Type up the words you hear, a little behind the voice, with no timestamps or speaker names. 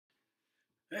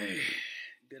Hey,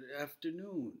 good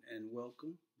afternoon and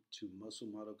welcome to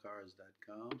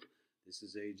MuscleModelCars.com. This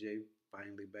is AJ,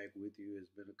 finally back with you.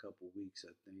 It's been a couple weeks,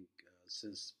 I think,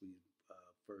 since we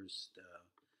first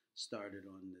started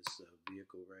on this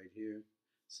vehicle right here.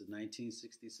 It's a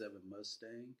 1967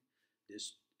 Mustang.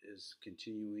 This is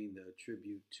continuing the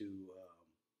tribute to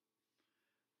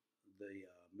the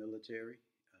military.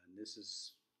 And this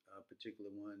is a particular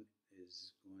one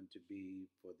is going to be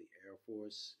for the Air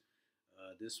Force.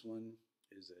 This one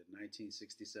is a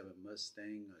 1967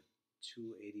 Mustang, a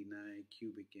 289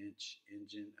 cubic inch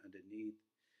engine underneath.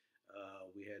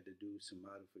 We had to do some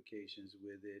modifications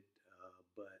with it,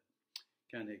 but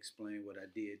kind of explain what I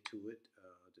did to it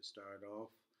to start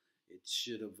off. It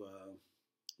should have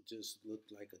just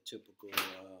looked like a typical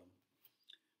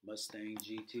Mustang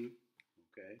GT.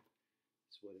 Okay,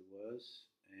 that's what it was.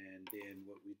 And then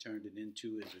what we turned it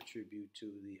into is a tribute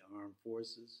to the armed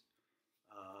forces.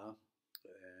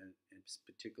 And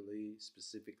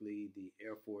specifically the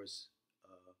Air Force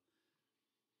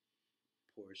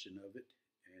portion of it.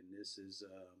 And this is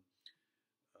a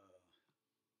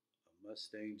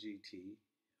Mustang GT,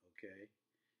 okay?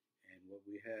 And what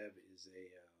we have is a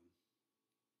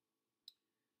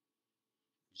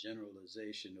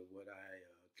generalization of what I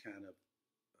kind of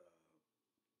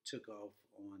took off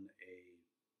on a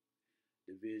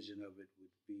division of it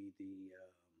would be the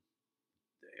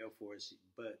Air Force,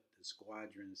 but the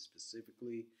squadron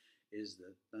specifically is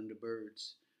the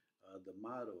Thunderbirds. The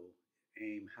motto,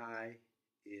 Aim High,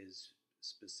 is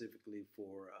specifically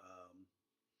for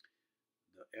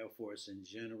the Air Force in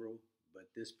general,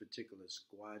 but this particular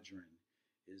squadron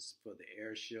is for the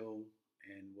air show.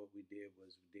 And what we did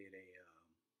was we did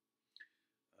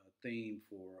a theme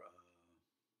for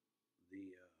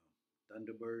the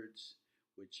Thunderbirds,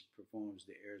 which performs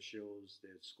the air shows,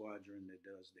 the squadron that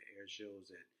does the air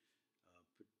shows at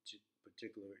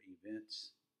particular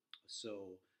events.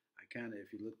 So I kind of,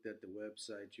 if you looked at the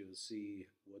website, you'll see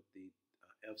what the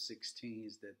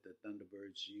F-16s that the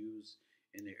Thunderbirds use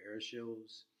in their air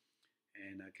shows.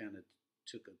 And I kind of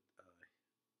took a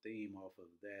theme off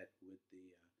of that with the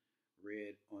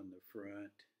red on the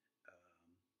front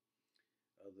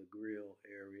of the grill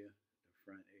area, the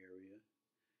front area.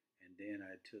 And then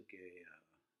I took the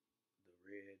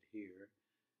red here.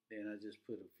 Then I just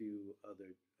put a few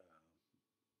other,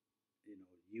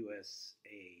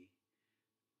 USA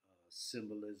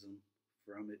symbolism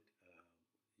from it.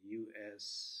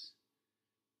 USAF,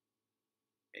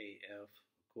 of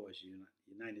course,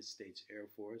 United States Air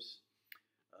Force.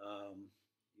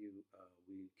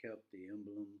 We kept the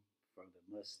emblem for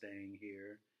the Mustang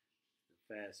here, the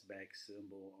fastback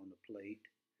symbol on the plate.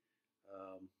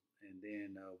 And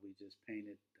then we just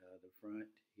painted the front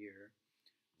here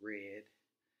red.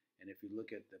 And if you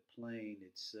look at the plane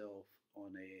itself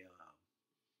on a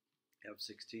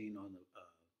F-16 on the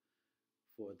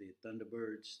for the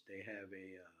Thunderbirds, they have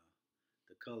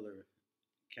the color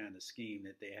kind of scheme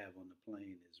that they have on the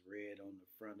plane is red on the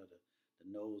front of the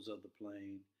nose of the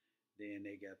plane. Then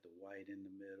they got the white in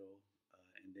the middle,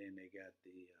 and then they got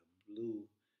the blue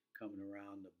coming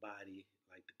around the body,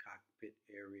 like the cockpit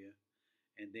area.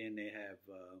 And then they have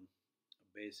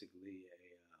basically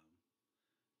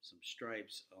some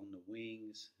stripes on the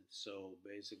wings. So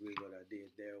basically what I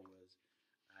did there was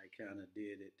I kind of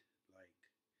did it like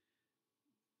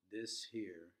this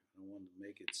here. I don't want to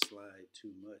make it slide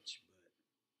too much, but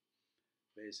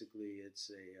basically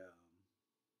it's a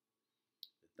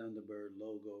the Thunderbird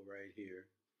logo right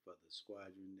here for the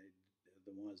squadron. They're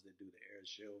the ones that do the air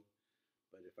show.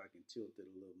 But if I can tilt it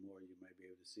a little more, you might be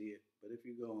able to see it. But if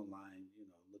you go online,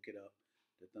 look it up,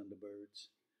 the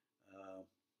Thunderbirds.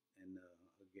 And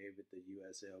I gave it the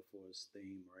U.S. Air Force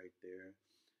theme right there.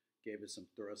 Gave it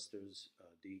some thrusters,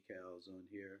 decals on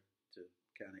here to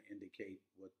kind of indicate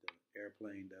what the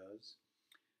airplane does.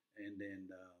 And then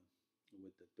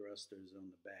with the thrusters on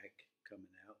the back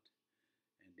coming out.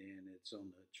 And then it's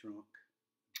on the trunk,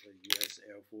 the U.S.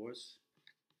 Air Force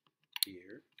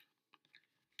here.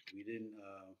 We didn't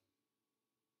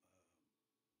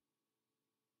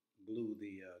glue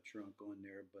the trunk on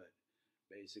there, but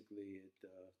basically it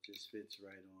just fits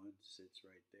right on, sits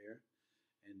right there.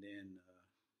 And then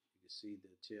you can see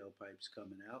the tailpipes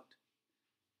coming out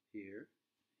here,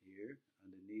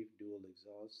 underneath, dual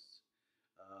exhausts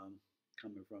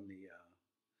coming from the,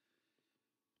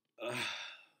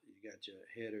 you got your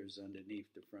headers underneath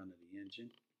the front of the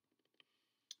engine.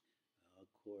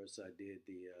 Of course, I did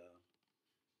the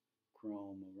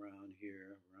chrome around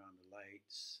here, around the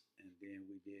lights, and then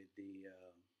we did the,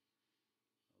 of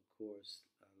course,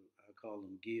 I call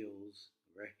them gills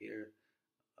right here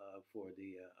for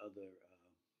the other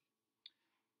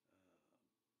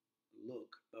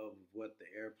look of what the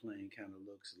airplane kind of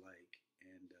looks like.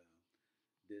 And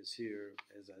this here,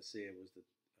 as I said, was the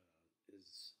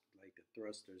is like the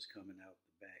thrusters coming out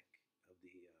the back of the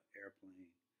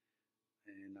airplane.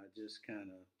 And I just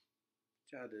kind of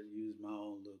try to use my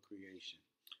own little creation.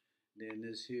 Then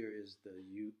this here is the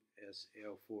U.S.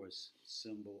 Air Force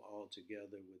symbol all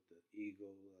together with the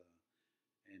eagle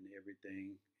and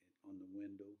everything on the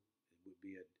window. It would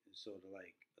be a sort of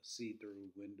like a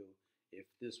see-through window. If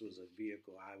this was a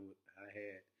vehicle I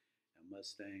had a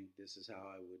Mustang, this is how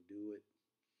I would do it,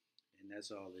 and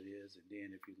that's all it is. And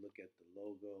then if you look at the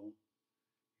logo,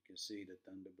 you can see the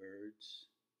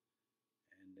Thunderbirds,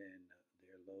 and then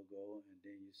their logo, and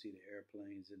then you see the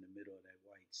airplanes in the middle of that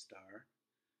white star.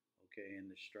 Okay,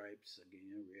 and the stripes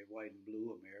again, red, white, and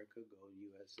blue, America, go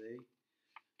USA.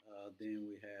 Then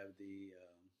we have the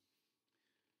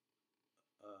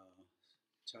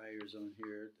tires on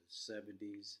here, the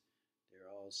 70s.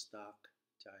 They're all stock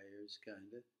tires,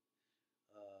 kind of.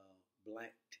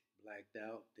 Blacked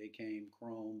out. They came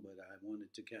chrome, but I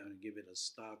wanted to kind of give it a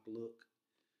stock look.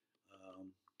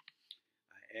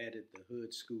 I added the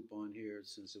hood scoop on here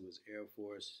since it was Air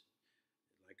Force,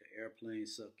 like an airplane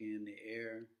suck in the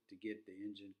air to get the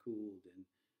engine cooled, and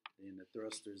then the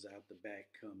thrusters out the back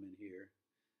come in here,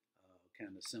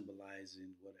 kind of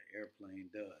symbolizing what an airplane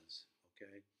does,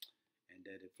 okay, and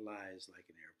that it flies like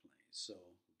an airplane. So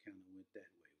we kind of went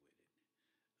that way with it.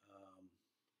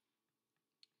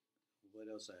 What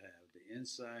else I have? The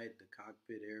inside, the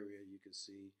cockpit area, you can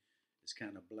see it's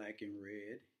kind of black and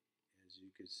red. As you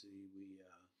can see, we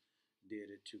did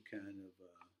it to kind of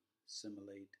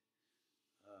simulate,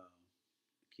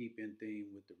 keep in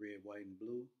theme with the red, white, and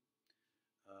blue.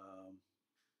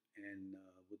 And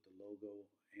with the logo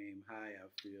aim high, I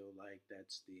feel like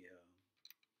that's the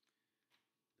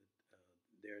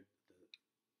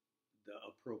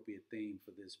appropriate theme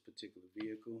for this particular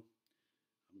vehicle.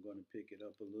 I'm going to pick it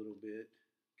up a little bit,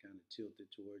 kind of tilt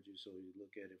it towards you so you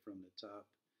look at it from the top.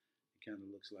 It kind of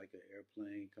looks like an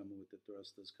airplane coming with the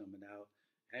thrusters coming out.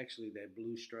 Actually, that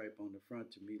blue stripe on the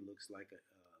front to me looks like a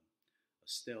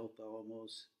stealth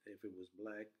almost. If it was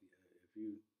black,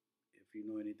 if you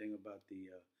know anything about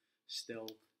the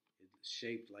stealth, it's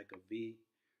shaped like a V,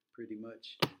 pretty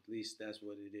much. At least that's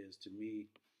what it is to me.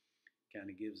 Kind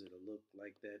of gives it a look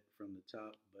like that from the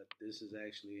top, but this is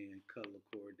actually in color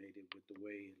coordinated with the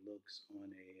way it looks on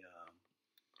a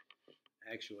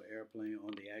actual airplane,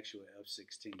 on the actual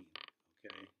F-16.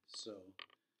 Okay, so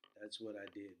that's what I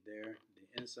did there. The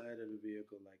inside of the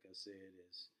vehicle, like I said,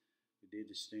 is we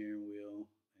did the steering wheel,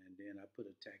 and then I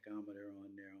put a tachometer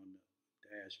on there on the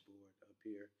dashboard up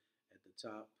here at the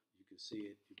top. You can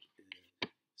see it.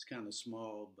 It's kind of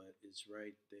small, but it's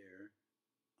right there,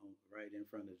 right in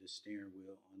front of the steering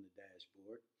wheel on the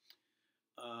dashboard.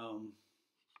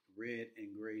 Red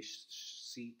and gray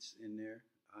seats in there.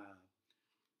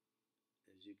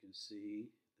 As you can see,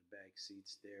 the back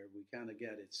seats there. We kind of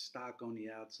got it stock on the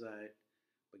outside,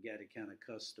 but got it kind of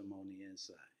custom on the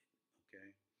inside. Okay.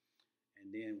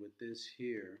 And then with this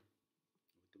here,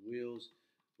 with the wheels,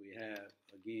 we have,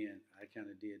 again, I kind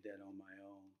of did that on my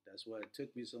own. That's why it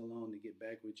took me so long to get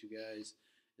back with you guys,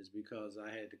 is because I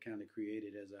had to kind of create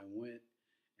it as I went,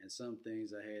 and some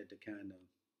things I had to kind of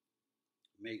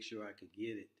make sure I could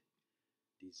get it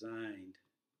designed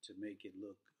to make it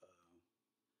look,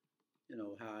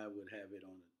 how I would have it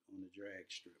on a drag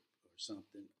strip or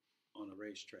something on a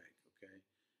racetrack. Okay.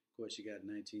 Of course, you got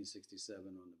 1967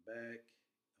 on the back.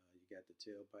 You got the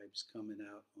tailpipes coming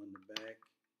out on the back,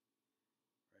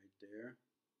 right there.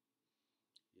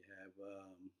 You have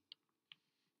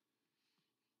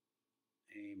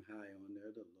aim high on there,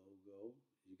 the logo.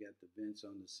 You got the vents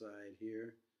on the side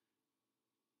here,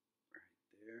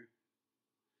 right there.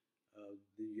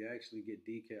 You actually get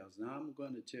decals. Now I'm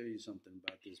going to tell you something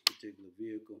about this particular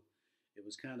vehicle. It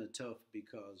was kind of tough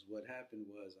because what happened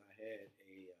was I had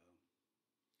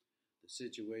the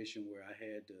situation where I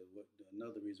had to,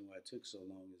 another reason why it took so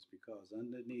long is because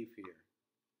underneath here,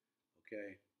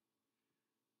 okay,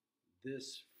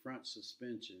 this front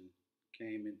suspension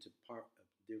came into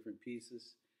different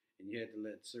pieces, and you had to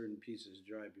let certain pieces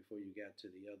dry before you got to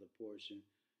the other portion.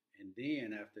 And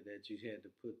then after that, you had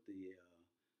to put the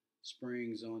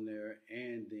springs on there,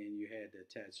 and then you had to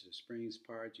attach the springs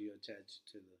part. You attach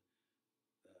to the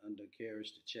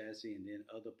undercarriage, the chassis, and then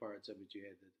other parts of it you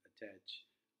had to attach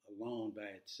alone by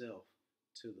itself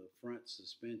to the front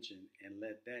suspension and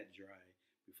let that dry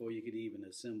before you could even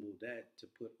assemble that to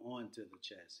put onto the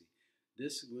chassis.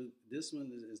 This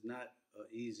one is not an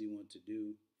easy one to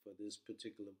do for this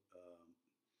particular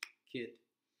kit,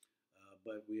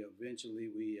 but we eventually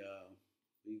we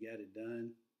got it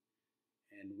done,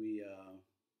 and we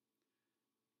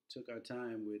took our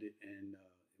time with it, and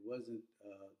it wasn't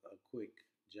a quick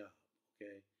job,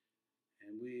 okay?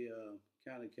 And we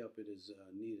kind of kept it as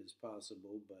neat as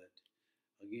possible, but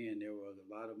again, there were a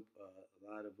lot of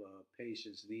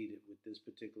patience needed with this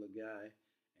particular guy,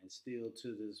 and still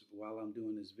to this, while I'm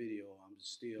doing this video, I'm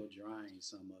still drying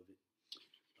some of it,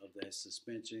 of that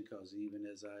suspension, because even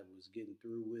as I was getting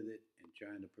through with it and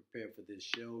trying to prepare for this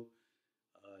show,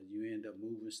 you end up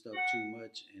moving stuff too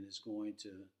much and it's going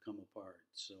to come apart.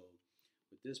 So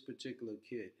with this particular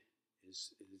kit,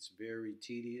 it's very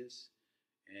tedious,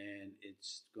 and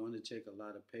it's going to take a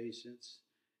lot of patience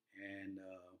and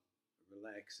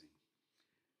relaxing.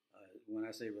 When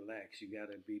I say relax, you got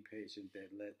to be patient. That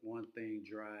let one thing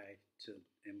dry to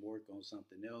and work on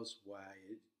something else while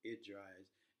it dries,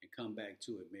 and come back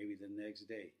to it maybe the next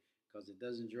day, because it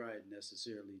doesn't dry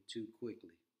necessarily too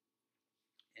quickly.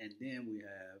 And then we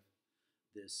have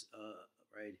this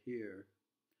right here,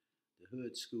 the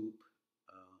hood scoop.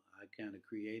 I kind of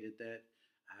created that.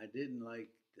 I didn't like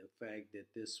the fact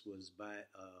that this was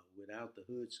without the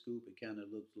hood scoop. It kind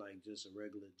of looked like just a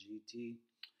regular GT.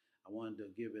 I wanted to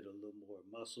give it a little more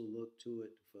muscle look to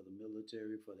it for the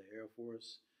military, for the Air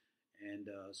Force, and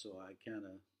so I kind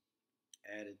of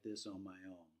added this on my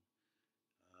own.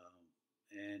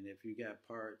 And if you got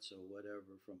parts or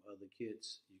whatever from other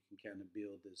kits, you can kind of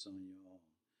build this on your own.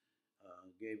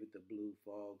 Gave it the blue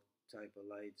fog type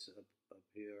of lights up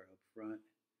here up front,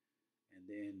 and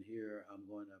then here I'm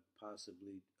going to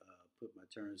possibly put my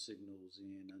turn signals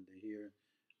in under here.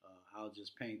 I'll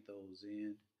just paint those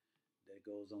in. That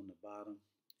goes on the bottom,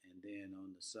 and then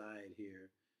on the side here,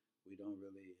 we don't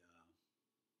really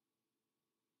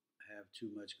have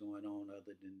too much going on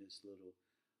other than this little,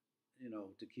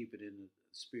 to keep it in the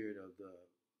spirit of the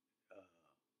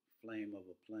flame of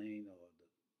a plane, or the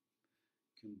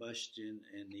combustion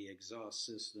and the exhaust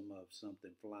system of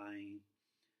something flying,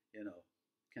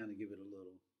 kind of give it a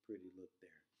little pretty look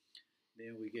there.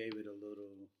 Then we gave it a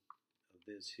little of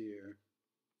this here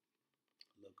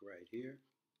look right here.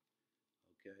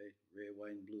 Okay, red,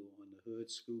 white, and blue on the hood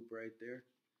scoop right there.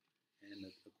 And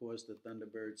of course the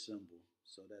Thunderbird symbol.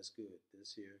 So that's good.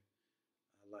 This here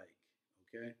I like.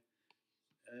 Okay.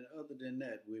 And other than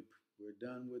that, we're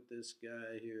done with this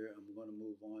guy here. I'm going to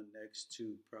move on next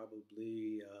to probably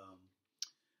the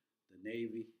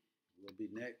Navy will be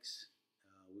next.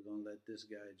 We're going to let this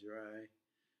guy dry.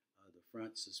 The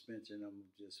front suspension, I'm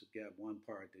just got one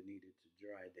part that needed to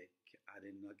dry that I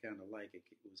didn't kind of like it.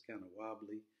 It was kind of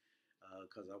wobbly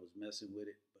because I was messing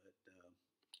with it, but the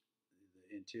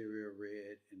interior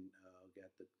red, and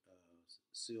got the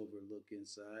silver look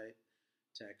inside.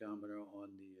 Tachometer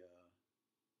on the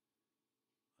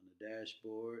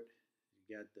dashboard. You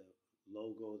got the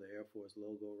logo, the Air Force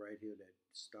logo right here, that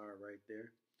star right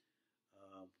there.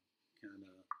 Kind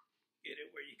of get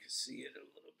it where you can see it a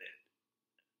little bit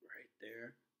right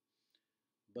there.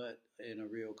 But in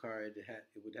a real car, it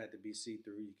would have to be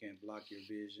see-through. You can't block your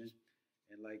vision.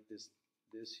 And like this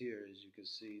here, as you can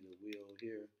see, the wheel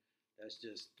here, that's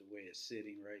just the way it's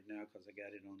sitting right now because I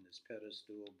got it on this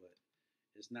pedestal, but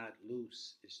it's not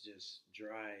loose. It's just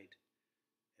dried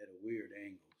at a weird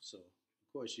angle. So, of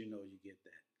course, you get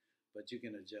that. But you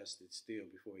can adjust it still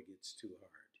before it gets too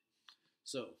hard.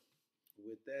 So,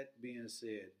 with that being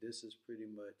said, this is pretty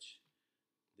much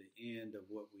the end of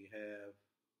what we have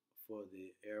for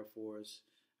the Air Force.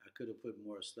 I could have put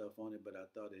more stuff on it, but I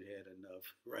thought it had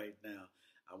enough right now.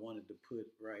 I wanted to put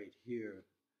right here,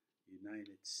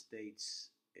 United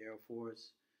States Air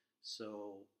Force.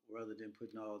 So rather than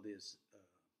putting all this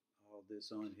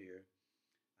on here,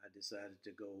 I decided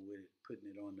to go with putting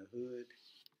it on the hood,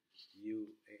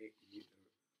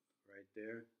 right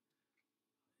there,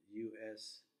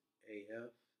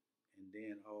 USAF, and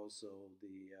then also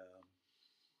the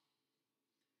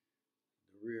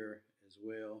rear as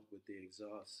well with the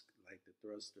exhaust, like the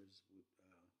thrusters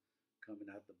coming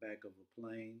out the back of a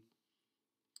plane.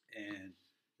 And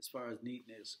as far as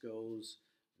neatness goes,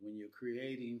 when you're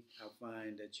creating, I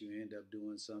find that you end up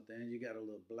doing something, and you got a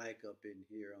little black up in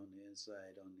here on the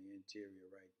inside, on the interior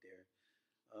right there,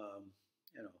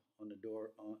 on the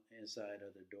door, inside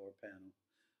of the door panel.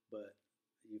 But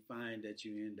you find that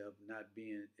you end up not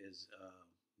being as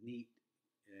neat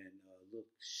and look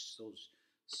so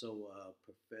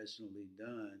professionally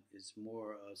done. It's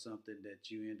more something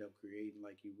that you end up creating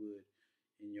like you would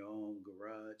in your own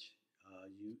garage.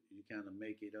 You kind of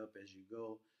make it up as you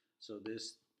go. So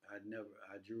this, I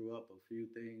drew up a few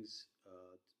things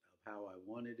of how I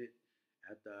wanted it.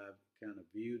 After I kind of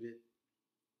viewed it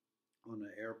on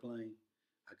the airplane,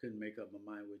 I couldn't make up my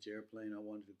mind which airplane I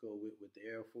wanted to go with the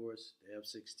Air Force, the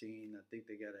F-16. I think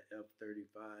they got an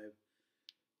F-35.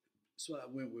 So I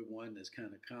went with one that's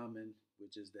kind of common,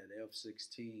 which is that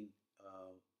F-16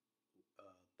 uh,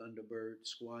 Thunderbird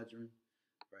Squadron.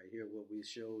 Right here, what we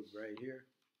showed right here.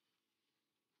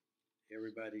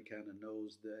 Everybody kind of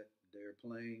knows that they're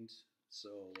planes.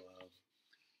 So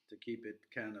to keep it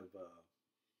kind of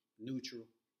neutral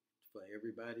for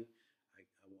everybody,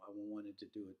 I wanted to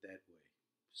do it that way.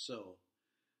 So,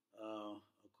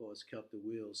 of course, kept the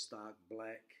wheels stock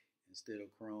black instead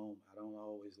of chrome. I don't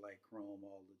always like chrome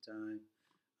all the time.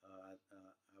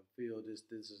 I feel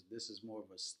this is more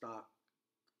of a stock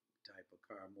type of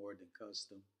car more than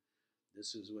custom.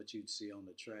 This is what you'd see on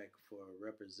the track for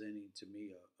representing to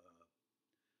me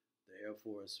the Air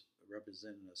Force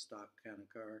representing a stock kind of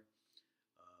car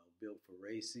built for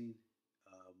racing,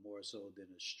 more so than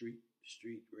a street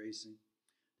racing.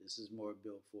 This is more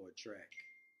built for a track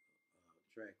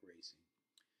racing.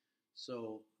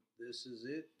 So this is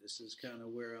it. This is kind of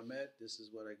where I'm at. This is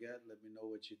what I got. Let me know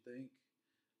what you think.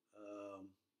 Um,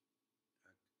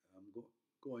 I'm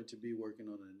going to be working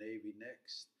on the Navy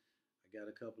next. I got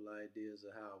a couple ideas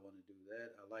of how I want to do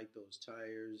that. I like those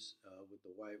tires with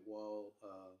the white wall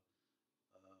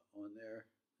on there.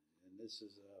 And this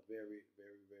is very,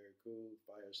 very, very cool.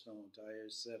 Firestone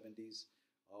tires, 70s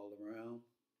all around.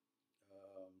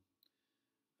 Um,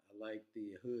 I like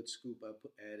the hood scoop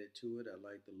added to it. I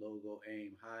like the logo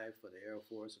aim high for the Air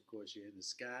Force. Of course, you're in the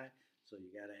sky, so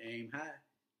you got to aim high.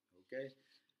 Okay?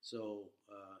 So,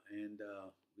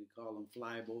 we call them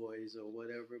flyboys or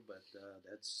whatever, but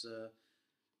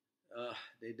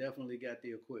they definitely got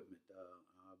the equipment.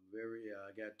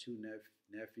 I got two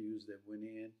nephews that went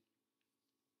in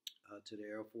to the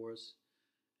Air Force,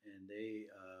 and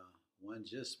one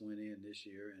just went in this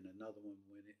year, and another one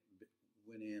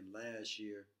went in last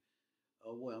year.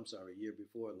 Oh well, I'm sorry, year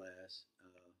before last,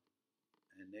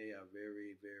 and they are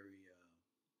very, very,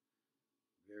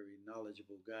 very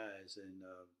knowledgeable guys, and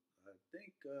I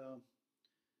think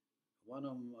one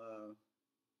of them,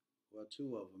 well,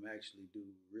 two of them actually do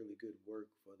really good work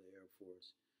for the Air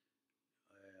Force.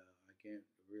 I can't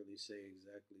really say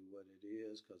exactly what it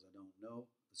is because I don't know.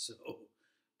 So,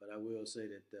 but I will say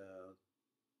that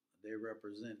they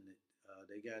representing it.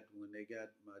 When they got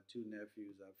my two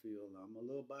nephews, I feel I'm a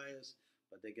little biased,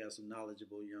 but they got some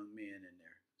knowledgeable young men in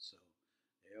there. So,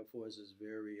 the Air Force is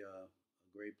very a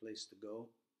great place to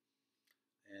go,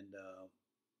 and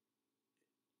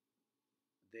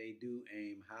they do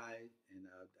aim high, and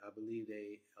I believe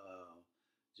they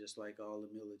just like all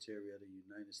the military of the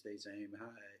United States aim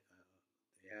high.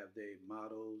 They have their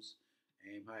mottos.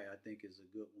 Aim high, I think, is a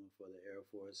good one for the Air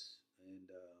Force, and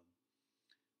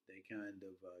they kind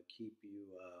of keep you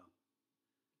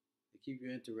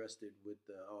interested with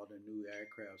all the new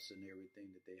aircrafts and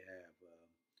everything that they have.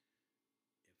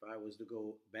 If I was to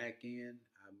go back in,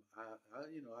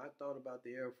 I thought about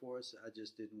the Air Force. I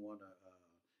just didn't want to.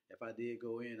 If I did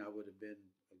go in, I would have been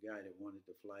a guy that wanted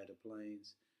to fly the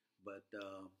planes, but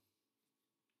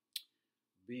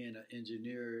being an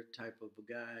engineer type of a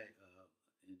guy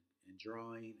in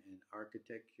drawing and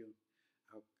architecture,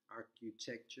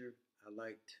 I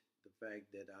liked the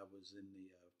fact that I was in the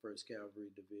 1st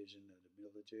Cavalry Division of the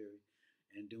military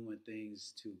and doing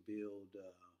things to build,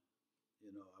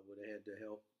 I would have had to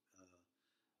help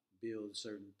build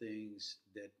certain things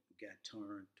that got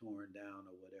torn down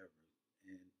or whatever,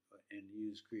 and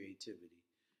use creativity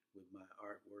with my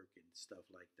artwork and stuff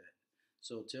like that.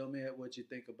 So tell me what you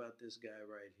think about this guy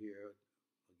right here.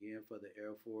 Again, for the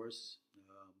Air Force.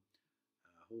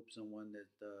 I hope anyone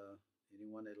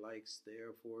that likes the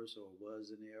Air Force or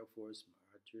was in the Air Force,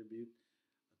 our tribute.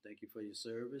 Thank you for your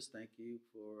service. Thank you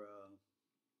for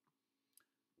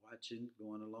watching,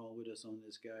 going along with us on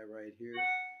this guy right here.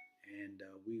 And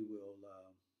we will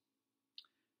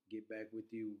get back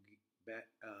with you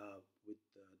with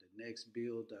the next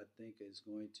build. I think is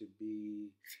going to be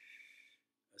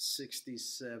a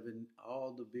 67.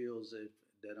 All the builds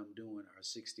that I'm doing are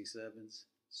 67s.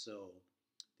 So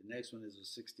the next one is a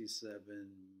 67.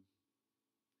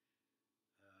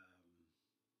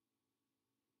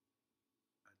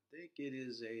 I think it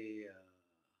is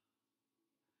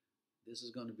this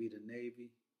is going to be the Navy.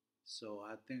 So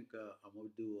I think I'm going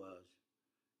to do a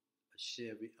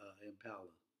Chevy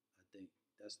Impala. I think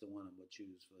that's the one I'm going to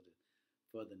choose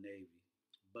for the Navy.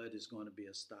 But it's going to be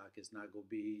a stock. It's not going to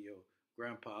be your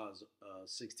grandpa's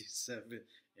 67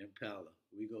 Impala.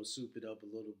 We go soup it up a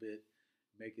little bit,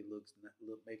 make it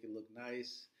look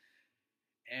nice,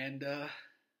 and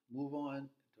move on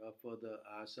for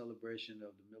our celebration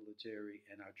of the military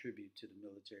and our tribute to the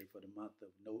military for the month of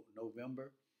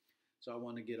November. So I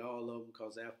want to get all of them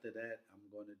because after that, I'm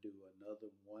going to do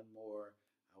one more.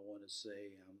 I want to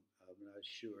say I'm not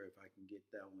sure if I can get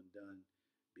that one done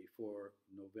before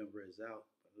November is out.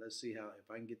 But let's see how if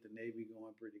I can get the Navy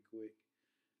going pretty quick.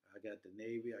 I got the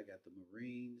Navy, I got the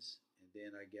Marines, and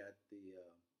then I got the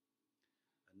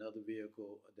another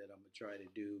vehicle that I'm gonna try to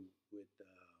do with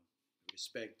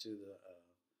respect to the, uh,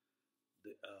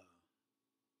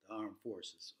 the armed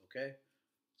forces. Okay,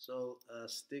 so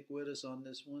stick with us on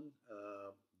this one.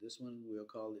 This one we'll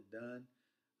call it done,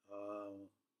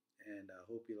 and I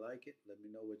hope you like it. Let me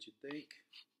know what you think.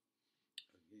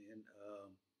 Again,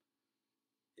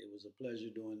 it was a pleasure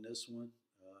doing this one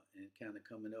and kind of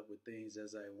coming up with things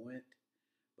as I went.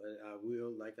 But I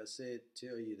will, like I said,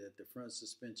 tell you that the front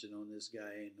suspension on this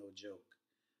guy ain't no joke,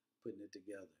 putting it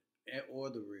together, or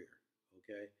the rear.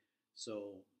 Okay,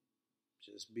 so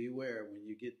just beware when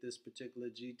you get this particular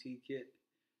GT kit,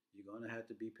 you're gonna have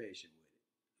to be patient with it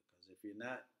because if you're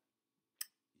not,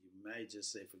 you might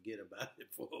just say forget about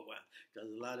it for a while. Because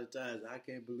a lot of times I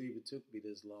can't believe it took me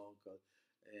this long,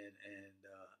 and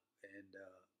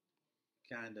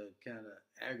kind of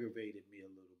aggravated me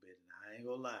a little bit. And I ain't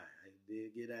gonna lie, I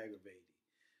did get aggravated,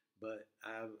 but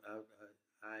I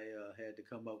had to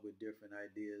come up with different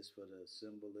ideas for the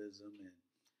symbolism and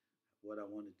what I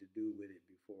wanted to do with it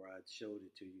before I showed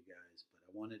it to you guys. But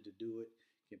I wanted to do it,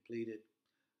 complete it.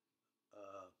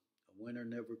 A winner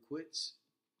never quits,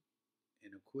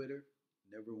 and a quitter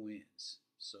never wins.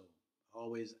 So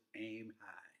always aim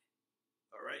high.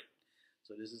 All right.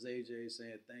 So this is AJ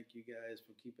saying thank you guys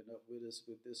for keeping up with us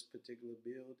with this particular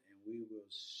build, and we will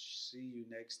see you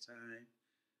next time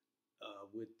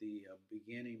with the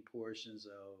beginning portions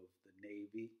of the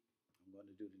Navy. I'm going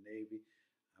to do the Navy.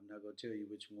 I'm not going to tell you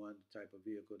which one type of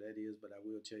vehicle that is, but I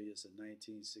will tell you it's a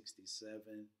 1967,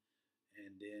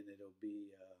 and then it'll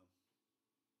be a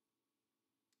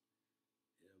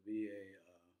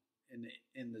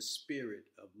in the spirit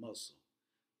of muscle,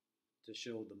 to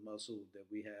show the muscle that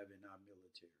we have in our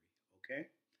military. Okay?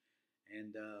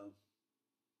 And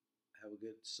have a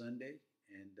good Sunday,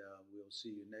 and we'll see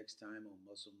you next time on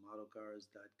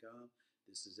musclemodelcars.com.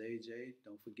 This is AJ.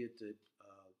 Don't forget to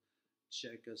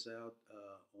check us out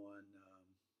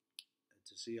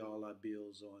to see all our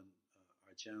builds on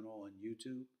our channel on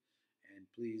YouTube. And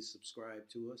please subscribe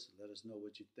to us. Let us know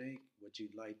what you think, what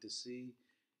you'd like to see,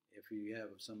 if you have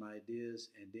some ideas.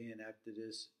 And then after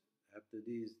the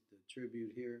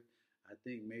tribute here, I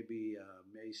think maybe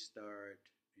may start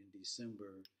in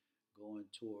December going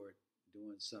toward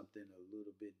doing something a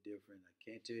little bit different. I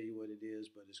can't tell you what it is,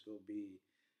 but it's going to be,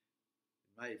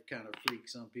 it might kind of freak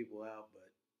some people out,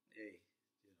 but hey,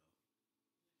 you know,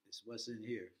 it's what's in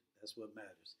here. That's what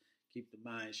matters. Keep the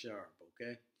mind sharp,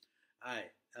 okay? All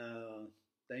right.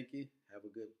 Thank you. Have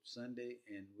a good Sunday,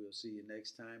 and we'll see you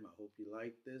next time. I hope you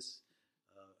like this.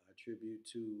 A tribute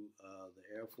to the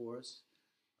Air Force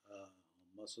on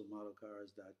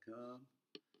musclemodelcars.com.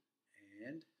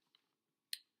 And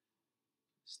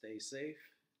stay safe,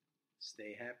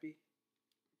 stay happy,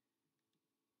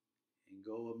 and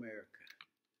go America.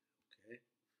 Okay?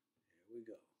 There we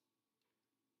go.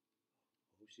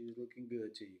 Hope she's looking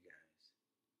good to you guys.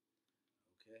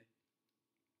 Okay?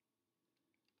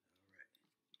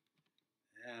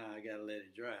 All right. Now I gotta let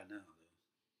it dry now,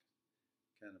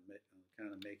 though. I'm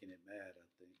kind of making it mad, I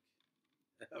think.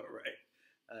 All right.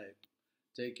 All right.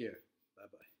 Take care.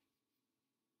 Bye-bye.